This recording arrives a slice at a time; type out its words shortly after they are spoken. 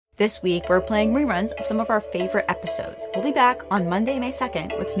This week, we're playing reruns of some of our favorite episodes. We'll be back on Monday, May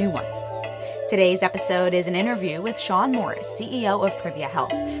 2nd with new ones. Today's episode is an interview with Sean Morris, CEO of Privia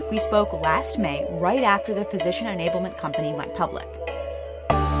Health. We spoke last May, right after the physician enablement company went public.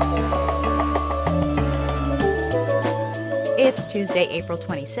 It's Tuesday, April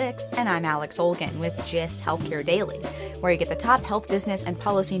 26th, and I'm Alex Olgin with Gist Healthcare Daily, where you get the top health, business, and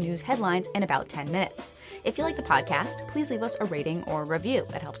policy news headlines in about 10 minutes. If you like the podcast, please leave us a rating or review.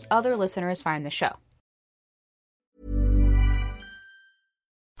 It helps other listeners find the show.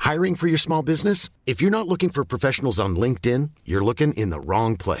 Hiring for your small business? If you're not looking for professionals on LinkedIn, you're looking in the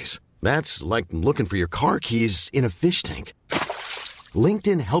wrong place. That's like looking for your car keys in a fish tank.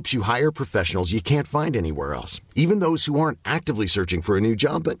 LinkedIn helps you hire professionals you can't find anywhere else, even those who aren't actively searching for a new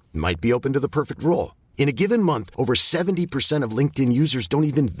job but might be open to the perfect role. In a given month, over 70% of LinkedIn users don't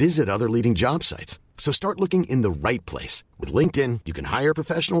even visit other leading job sites. So start looking in the right place. With LinkedIn, you can hire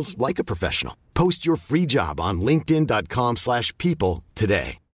professionals like a professional. Post your free job on linkedin.com/people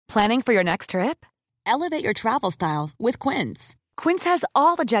today. Planning for your next trip? Elevate your travel style with Quince. Quince has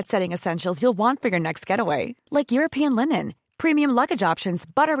all the jet-setting essentials you'll want for your next getaway, like European linen, premium luggage options,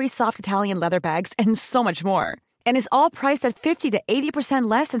 buttery soft Italian leather bags, and so much more. And is all priced at 50 to 80%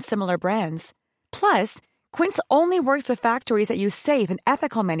 less than similar brands. Plus, Quince only works with factories that use safe and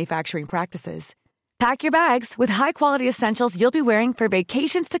ethical manufacturing practices. Pack your bags with high-quality essentials you'll be wearing for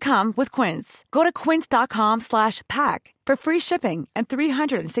vacations to come with Quince. Go to quince.com/pack for free shipping and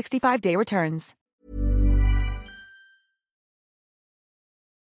 365-day returns.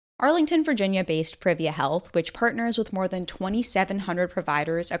 Arlington, Virginia-based Privia Health, which partners with more than 2,700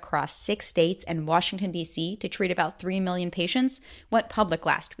 providers across 6 states and Washington, D.C. to treat about 3 million patients, went public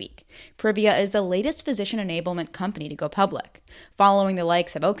last week. Privia is the latest physician enablement company to go public, following the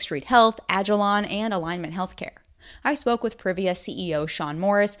likes of Oak Street Health, Agilon, and Alignment Healthcare. I spoke with Privia CEO Sean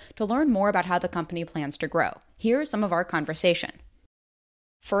Morris to learn more about how the company plans to grow. Here's some of our conversation.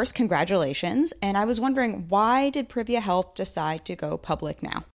 First, congratulations, and I was wondering, why did Privia Health decide to go public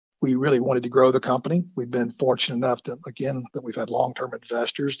now? We really wanted to grow the company. We've been fortunate enough that we've had long-term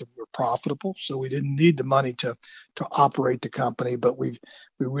investors that were profitable. So we didn't need the money to operate the company, but we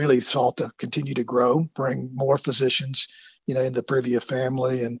really sought to continue to grow, bring more physicians, in the Privia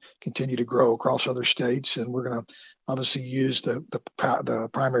family and continue to grow across other states. And we're going to obviously use the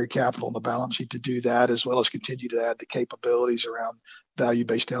primary capital and the balance sheet to do that, as well as continue to add the capabilities around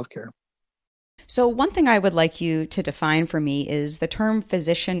value-based healthcare. So one thing I would like you to define for me is the term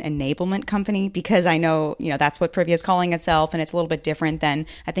physician enablement company, because I know, that's what Privia is calling itself, and it's a little bit different than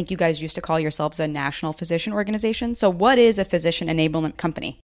I think you guys used to call yourselves a national physician organization. So what is a physician enablement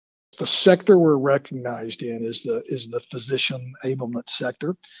company? The sector we're recognized in is the physician enablement sector.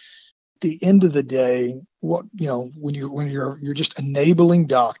 At the end of the day, when you're just enabling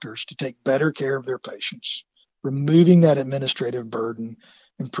doctors to take better care of their patients, removing that administrative burden,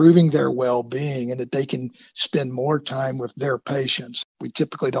 improving their well-being, and that they can spend more time with their patients. We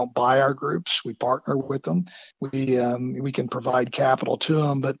typically don't buy our groups. We partner with them. We can provide capital to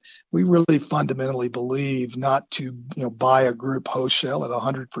them, but we really fundamentally believe not to buy a group wholesale at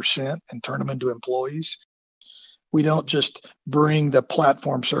 100% and turn them into employees. We don't just bring the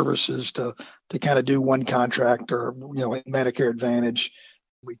platform services to kind of do one contract or Medicare Advantage.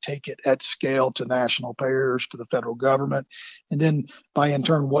 We take it at scale to national payers, to the federal government. And then in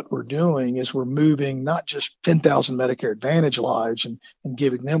turn, what we're doing is we're moving not just 10,000 Medicare Advantage lives and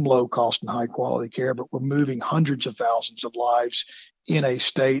giving them low cost and high quality care, but we're moving hundreds of thousands of lives in a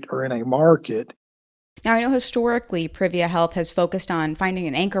state or in a market. Now, I know historically Privia Health has focused on finding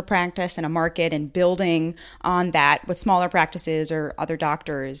an anchor practice in a market and building on that with smaller practices or other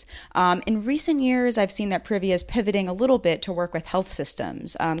doctors. In recent years, I've seen that Privia is pivoting a little bit to work with health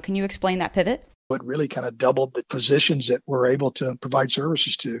systems. Can you explain that pivot? It really kind of doubled the physicians that we're able to provide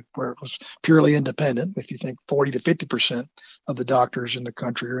services to, where it was purely independent. If you think 40 to 50% of the doctors in the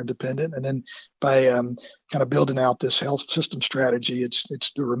country are independent. And then by kind of building out this health system strategy, it's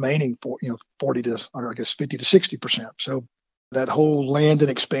the remaining 40 to, or I guess 50 to 60%. So that whole land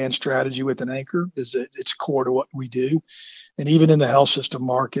and expand strategy with an anchor it's core to what we do. And even in the health system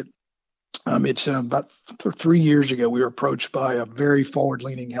market, it's about 3 years ago, we were approached by a very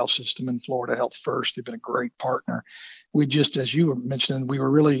forward-leaning health system in Florida, Health First. They've been a great partner. We just, as you were mentioning, we were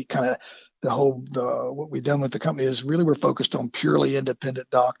really kind of what we've done with the company is really we're focused on purely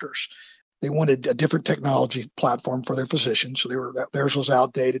independent doctors. They wanted a different technology platform for their physicians. So theirs was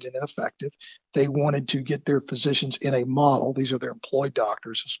outdated and ineffective. They wanted to get their physicians in a model. These are their employed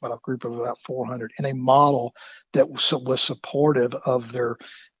doctors. It's about a group of about 400 in a model that was supportive of their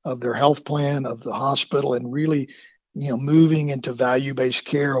health plan, of the hospital, and really moving into value-based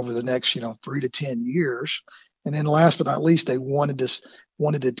care over the next, 3 to 10 years. And then last but not least, they wanted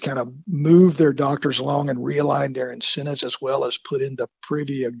to kind of move their doctors along and realign their incentives as well as put in the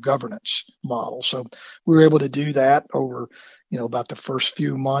Privia governance model. So we were able to do that over, about the first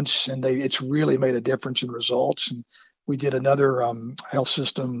few months, and it's really made a difference in results. And we did another health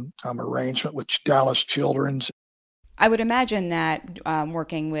system arrangement with Dallas Children's. I would imagine that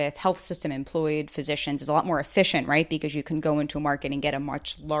working with health system employed physicians is a lot more efficient, right? Because you can go into a market and get a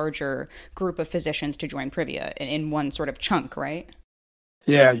much larger group of physicians to join Privia in one sort of chunk, right?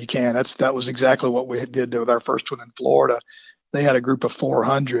 Yeah, you can. That was exactly what we did with our first one in Florida. They had a group of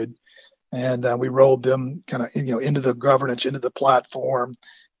 400, and we rolled them kind of into the governance, into the platform,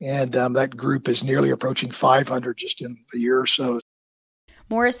 and that group is nearly approaching 500 just in a year or so.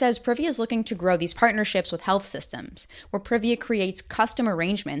 Morris says Privia is looking to grow these partnerships with health systems, where Privia creates custom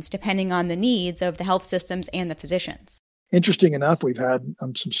arrangements depending on the needs of the health systems and the physicians. Interesting enough, we've had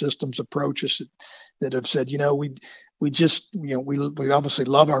some systems approach us that have said, we just, we obviously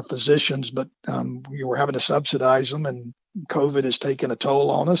love our physicians, but we're having to subsidize them, and COVID has taken a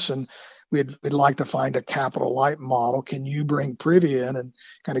toll on us, and we'd like to find a capital light model. Can you bring Privia in and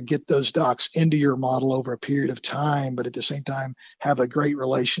kind of get those docs into your model over a period of time, but at the same time have a great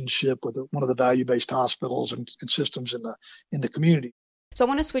relationship with one of the value-based hospitals and systems in the community? So I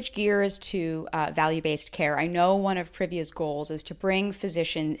want to switch gears to value-based care. I know one of Privia's goals is to bring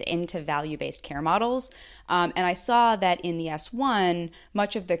physicians into value-based care models. And I saw that in the S1,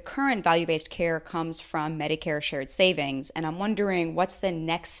 much of the current value-based care comes from Medicare shared savings. And I'm wondering, what's the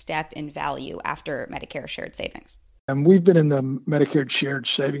next step in value after Medicare shared savings? And we've been in the Medicare shared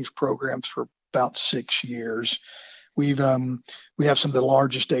savings programs for about 6 years. We have some of the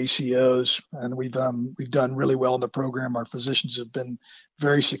largest ACOs, and we've done really well in the program. Our physicians have been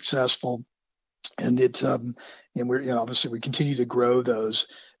very successful, and it's and we're obviously we continue to grow those.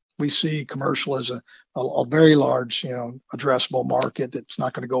 We see commercial as a very large addressable market that's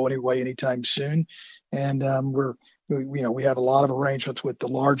not going to go away anytime soon, and we have a lot of arrangements with the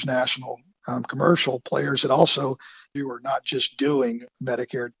large national commercial players that also are not just doing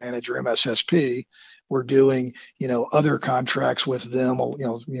Medicare Advantage or MSSP. We're doing, other contracts with them,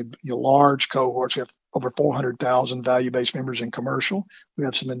 large cohorts. We have over 400,000 value-based members in commercial. We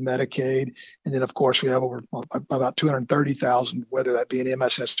have some in Medicaid. And then, of course, we have over about 230,000, whether that be in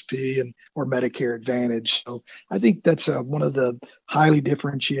MSSP or Medicare Advantage. So I think that's one of the highly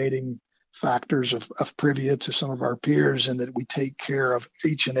differentiating factors of Privia to some of our peers, and that we take care of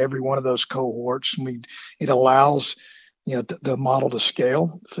each and every one of those cohorts. And it allows, the model to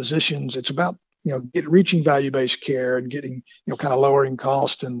scale. Physicians, it's about, reaching value-based care and getting, kind of lowering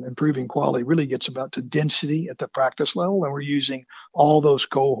cost and improving quality really gets about to density at the practice level. And we're using all those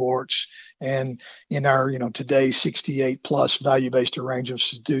cohorts and in our, today 68 plus value-based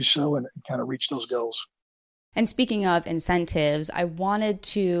arrangements to do so and kind of reach those goals. And speaking of incentives, I wanted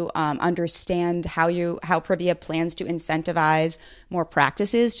to understand how Privia plans to incentivize more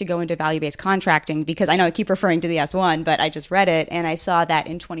practices to go into value-based contracting, because I know I keep referring to the S1, but I just read it and I saw that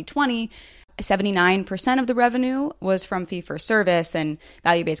in 2020, 79% of the revenue was from fee-for-service, and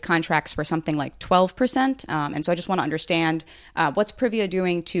value-based contracts were something like 12%. And so I just want to understand what's Privia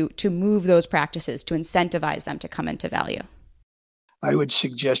doing to move those practices, to incentivize them to come into value. I would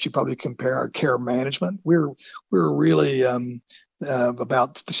suggest you probably compare our care management. We're really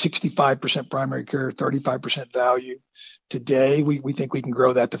about 65% primary care, 35% value. Today, we think we can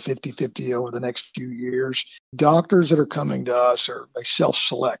grow that to 50-50 over the next few years. Doctors that are coming to us they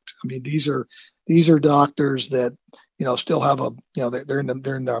self-select. I mean, these are doctors that still have they're in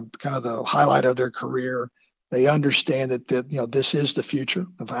the kind of the highlight of their career. They understand that this is the future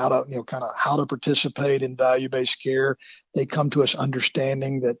of how to how to participate in value-based care. They come to us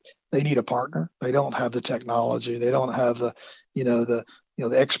understanding that they need a partner. They don't have the technology. They don't have the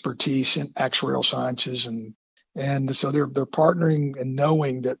expertise in actuarial sciences, and so they're partnering and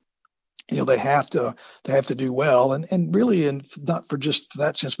knowing that they have to do well, and really, and not for just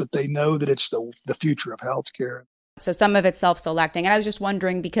that sense, but they know that it's the future of healthcare. So some of it's self-selecting. And I was just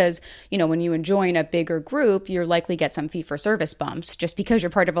wondering because, when you join a bigger group, you're likely get some fee-for-service bumps just because you're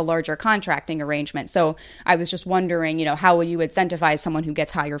part of a larger contracting arrangement. So I was just wondering, how will you incentivize someone who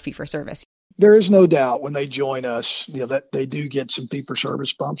gets higher fee-for-service? There is no doubt when they join us, that they do get some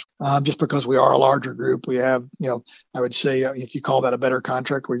fee-for-service bumps. Just because we are a larger group, we have, I would say if you call that a better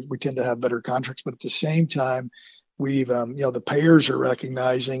contract, we tend to have better contracts. But at the same time, we've, the payers are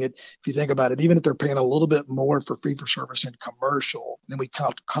recognizing it. If you think about it, even if they're paying a little bit more for fee-for-service in commercial, then we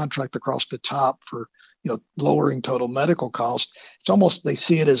contract across the top for, lowering total medical costs. It's almost, they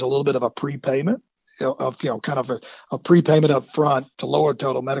see it as a little bit of a prepayment. kind of a prepayment up front to lower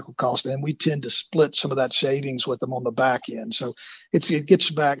total medical cost, and we tend to split some of that savings with them on the back end. So it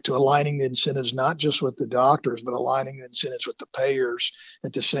gets back to aligning the incentives, not just with the doctors, but aligning the incentives with the payers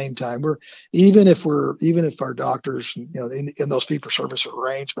at the same time. Even if our doctors, in those fee-for-service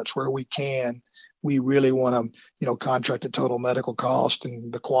arrangements where we can, we really want to, contract the total medical cost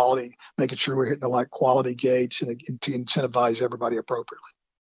and the quality, making sure we're hitting the right quality gates and to incentivize everybody appropriately.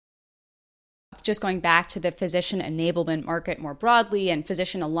 Just going back to the physician enablement market more broadly, and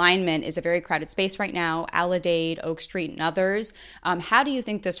physician alignment is a very crowded space right now, Aledade, Oak Street, and others. How do you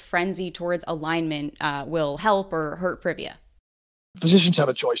think this frenzy towards alignment will help or hurt Privia? Physicians have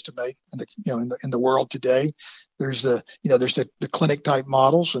a choice to make in the world today. There's the clinic type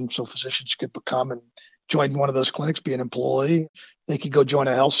models, and so physicians could become and join one of those clinics, be an employee. They could go join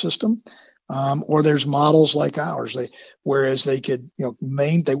a health system. Or there's models like ours, whereas they could,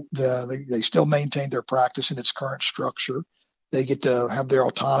 they still maintain their practice in its current structure. They get to have their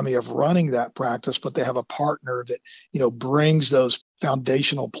autonomy of running that practice, but they have a partner that, brings those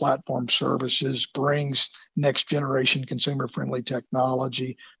foundational platform services, brings next generation consumer friendly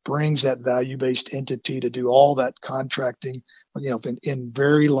technology, brings that value-based entity to do all that contracting, in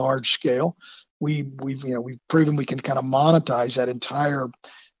very large scale. We've proven we can kind of monetize that entire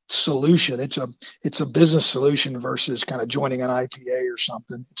solution. It's a business solution versus kind of joining an IPA or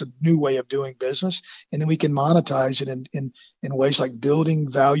something. It's a new way of doing business, and then we can monetize it in ways like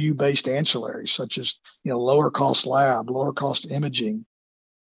building value-based ancillaries, such as lower cost lab, lower cost imaging.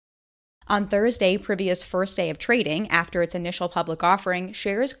 On Thursday, Privia's first day of trading after its initial public offering,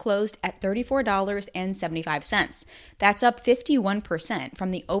 shares closed at $34.75. That's up 51%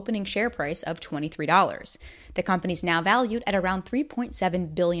 from the opening share price of $23. The company's now valued at around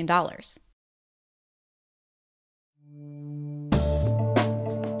 $3.7 billion.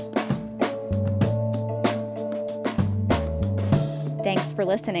 Thanks for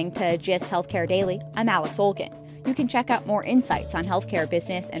listening to GIST Healthcare Daily. I'm Alex Olkin. You can check out more insights on healthcare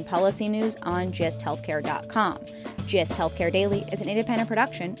business and policy news on gisthealthcare.com. GIST Healthcare Daily is an independent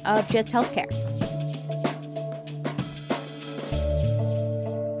production of GIST Healthcare.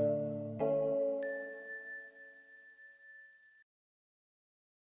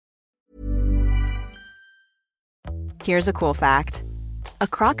 Here's a cool fact. A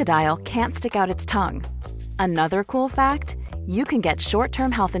crocodile can't stick out its tongue. Another cool fact, you can get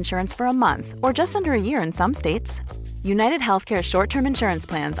short-term health insurance for a month or just under a year in some states. United Healthcare short-term insurance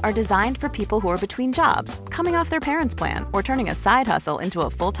plans are designed for people who are between jobs, coming off their parents' plan, or turning a side hustle into a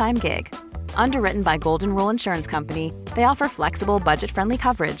full-time gig. Underwritten by Golden Rule Insurance Company, they offer flexible, budget-friendly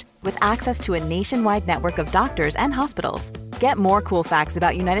coverage with access to a nationwide network of doctors and hospitals. Get more cool facts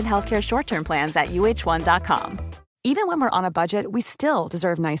about United Healthcare short-term plans at uh1.com. Even when we're on a budget, we still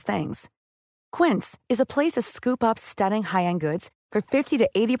deserve nice things. Quince is a place to scoop up stunning high-end goods for 50 to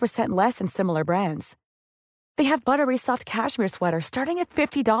 80% less than similar brands. They have buttery soft cashmere sweaters starting at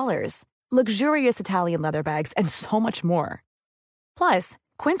 $50, luxurious Italian leather bags, and so much more. Plus,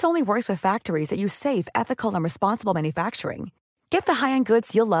 Quince only works with factories that use safe, ethical, and responsible manufacturing. Get the high-end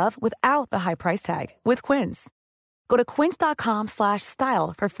goods you'll love without the high price tag with Quince. Go to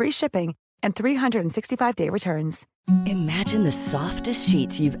quince.com/style for free shipping and 365-day returns. Imagine the softest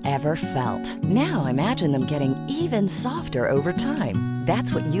sheets you've ever felt. Now imagine them getting even softer over time.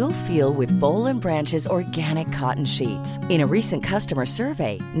 That's what you'll feel with Boll & Branch's organic cotton sheets. In a recent customer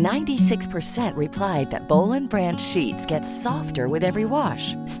survey, 96% replied that Boll & Branch sheets get softer with every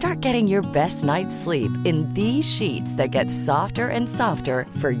wash. Start getting your best night's sleep in these sheets that get softer and softer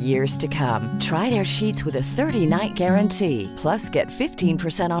for years to come. Try their sheets with a 30-night guarantee. Plus, get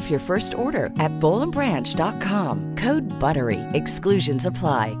 15% off your first order at bollandbranch.com. Code BUTTERY. Exclusions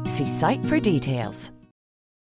apply. See site for details.